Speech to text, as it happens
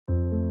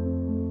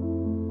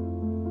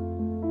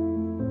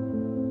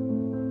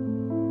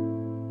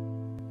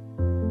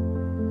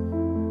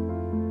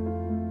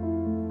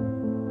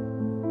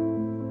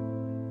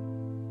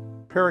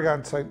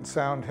Paragon Sight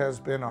Sound has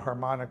been a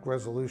harmonic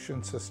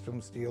resolution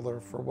systems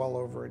dealer for well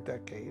over a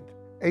decade.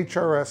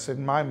 HRS,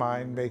 in my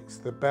mind, makes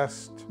the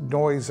best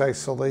noise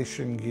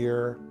isolation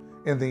gear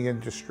in the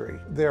industry.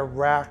 Their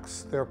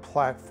racks, their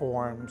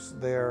platforms,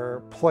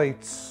 their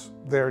plates,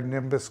 their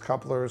Nimbus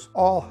couplers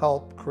all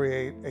help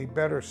create a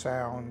better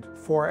sound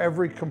for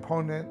every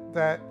component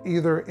that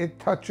either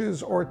it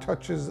touches or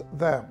touches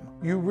them.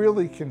 You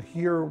really can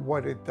hear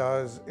what it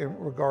does in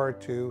regard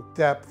to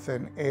depth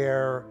and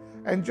air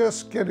and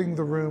just getting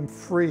the room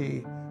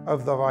free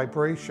of the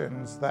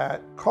vibrations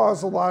that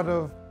cause a lot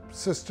of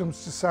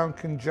systems to sound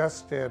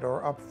congested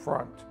or up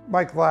front.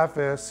 Mike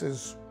Laffis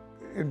is,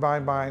 in my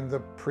mind,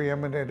 the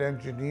preeminent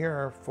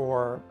engineer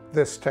for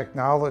this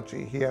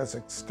technology. He has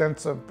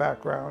extensive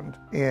background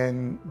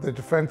in the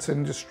defense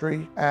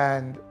industry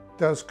and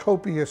does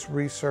copious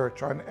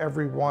research on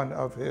every one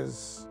of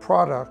his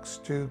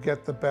products to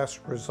get the best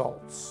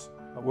results.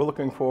 We're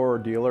looking for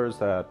dealers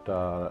that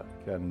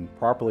can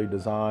properly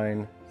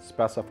design,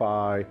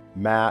 specify,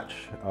 match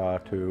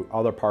to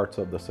other parts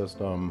of the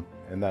system,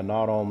 and then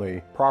not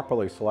only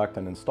properly select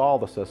and install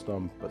the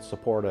system, but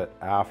support it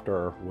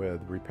after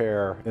with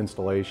repair,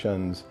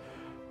 installations,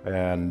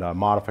 and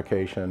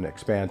modification,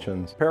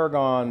 expansions.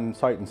 Paragon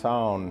Sight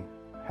Sound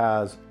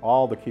has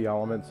all the key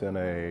elements in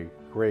a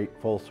great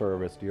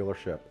full-service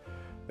dealership.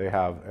 They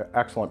have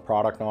excellent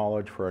product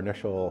knowledge for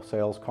initial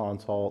sales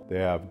consult. They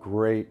have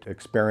great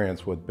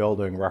experience with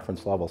building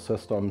reference level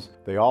systems.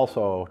 They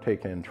also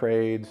take in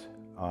trades,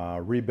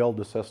 rebuild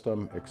the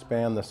system,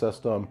 expand the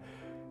system,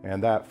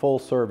 and that full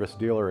service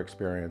dealer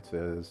experience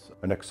is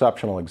an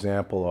exceptional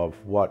example of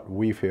what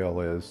we feel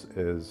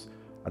is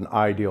an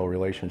ideal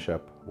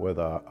relationship with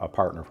a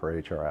partner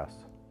for HRS.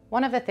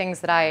 One of the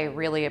things that I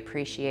really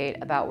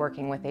appreciate about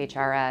working with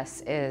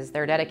HRS is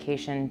their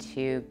dedication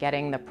to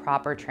getting the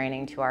proper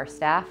training to our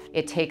staff.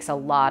 It takes a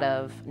lot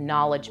of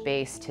knowledge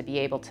base to be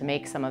able to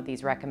make some of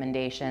these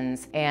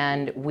recommendations,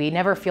 and we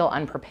never feel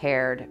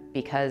unprepared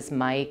because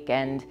Mike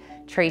and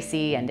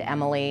Tracy and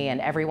Emily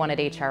and everyone at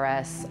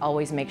HRS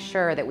always make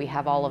sure that we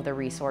have all of the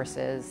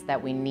resources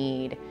that we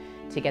need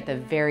to get the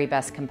very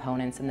best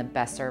components and the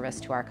best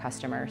service to our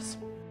customers.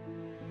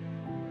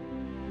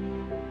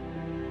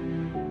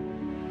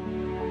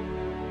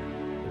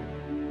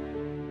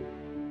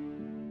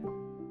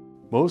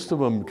 Most of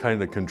them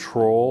kind of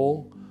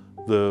control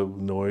the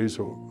noise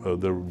or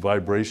the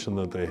vibration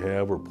that they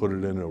have or put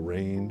it in a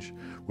range,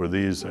 where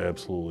these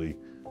absolutely,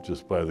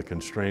 just by the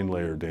constrained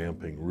layer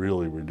damping,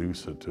 really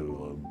reduce it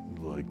to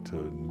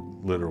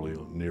literally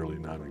nearly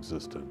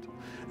non-existent.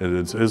 And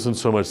it isn't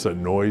so much that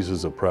noise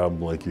is a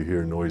problem, like you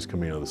hear noise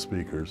coming out of the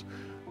speakers.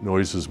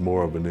 Noise is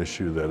more of an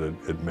issue that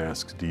it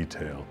masks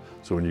detail.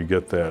 So when you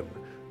get that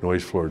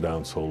noise floor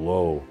down so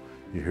low,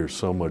 you hear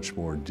so much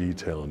more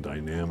detail and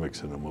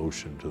dynamics and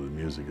emotion to the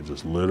music. It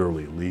just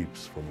literally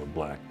leaps from a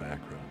black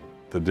background.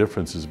 The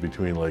difference is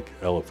between like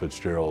Ella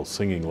Fitzgerald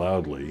singing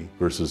loudly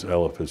versus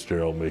Ella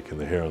Fitzgerald making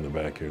the hair on the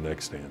back of your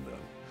neck stand up.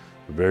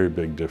 A very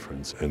big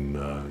difference in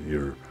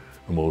your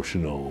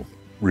emotional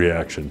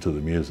reaction to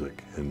the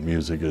music, and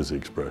music is the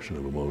expression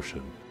of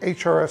emotion.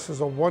 HRS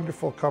is a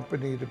wonderful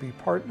company to be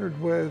partnered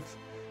with.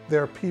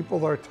 Their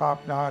people are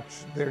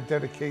top-notch. Their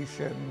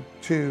dedication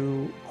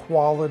to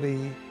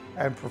quality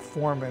and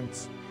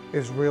performance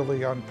is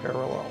really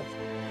unparalleled.